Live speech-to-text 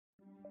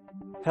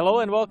Hello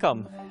and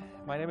welcome.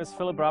 My name is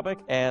Philip Brabeck,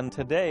 and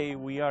today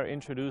we are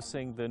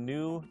introducing the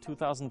new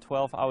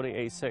 2012 Audi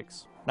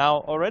A6. Now,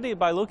 already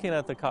by looking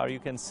at the car, you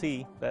can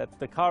see that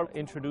the car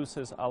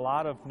introduces a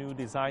lot of new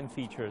design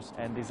features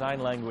and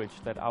design language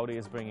that Audi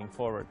is bringing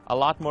forward. A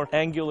lot more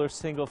angular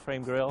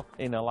single-frame grille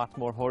in a lot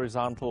more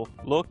horizontal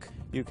look.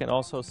 You can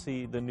also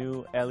see the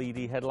new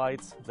LED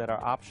headlights that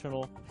are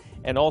optional,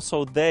 and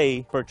also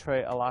they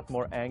portray a lot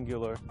more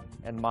angular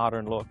and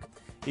modern look.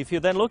 If you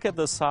then look at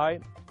the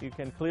side, you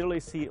can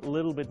clearly see a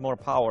little bit more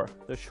power.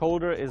 The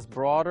shoulder is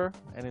broader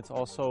and it's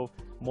also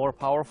more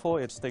powerful.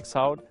 It sticks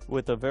out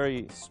with a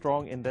very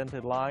strong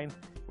indented line,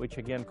 which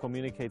again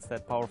communicates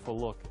that powerful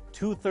look.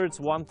 2/3,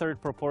 1/3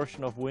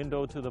 proportion of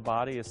window to the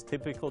body is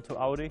typical to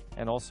Audi,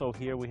 and also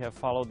here we have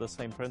followed the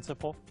same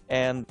principle.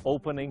 And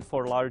opening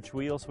for large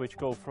wheels, which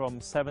go from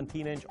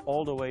 17-inch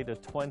all the way to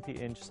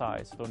 20-inch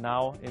size. So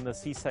now in the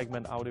C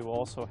segment, Audi will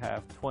also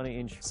have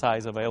 20-inch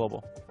size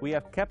available. We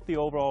have kept the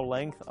overall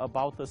length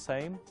about the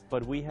same,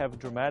 but we have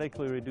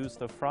dramatically reduced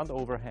the front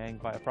overhang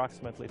by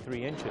approximately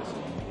 3 inches.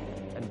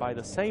 And by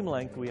the same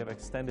length, we have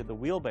extended the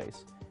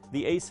wheelbase.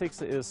 The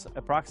A6 is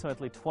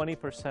approximately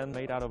 20%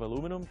 made out of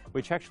aluminum,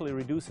 which actually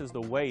reduces the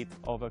weight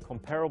of a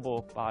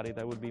comparable body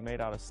that would be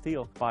made out of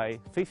steel by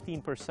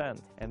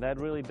 15%. And that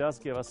really does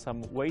give us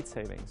some weight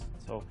savings.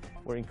 So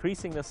we're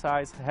increasing the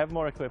size, have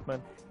more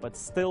equipment, but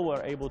still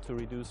we're able to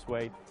reduce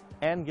weight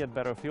and get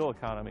better fuel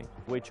economy,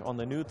 which on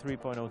the new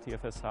 3.0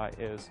 TFSI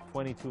is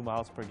 22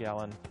 miles per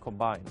gallon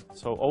combined.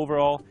 So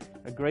overall,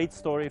 a great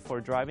story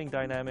for driving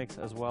dynamics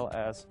as well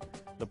as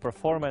the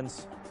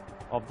performance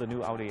of the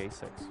new Audi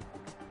A6.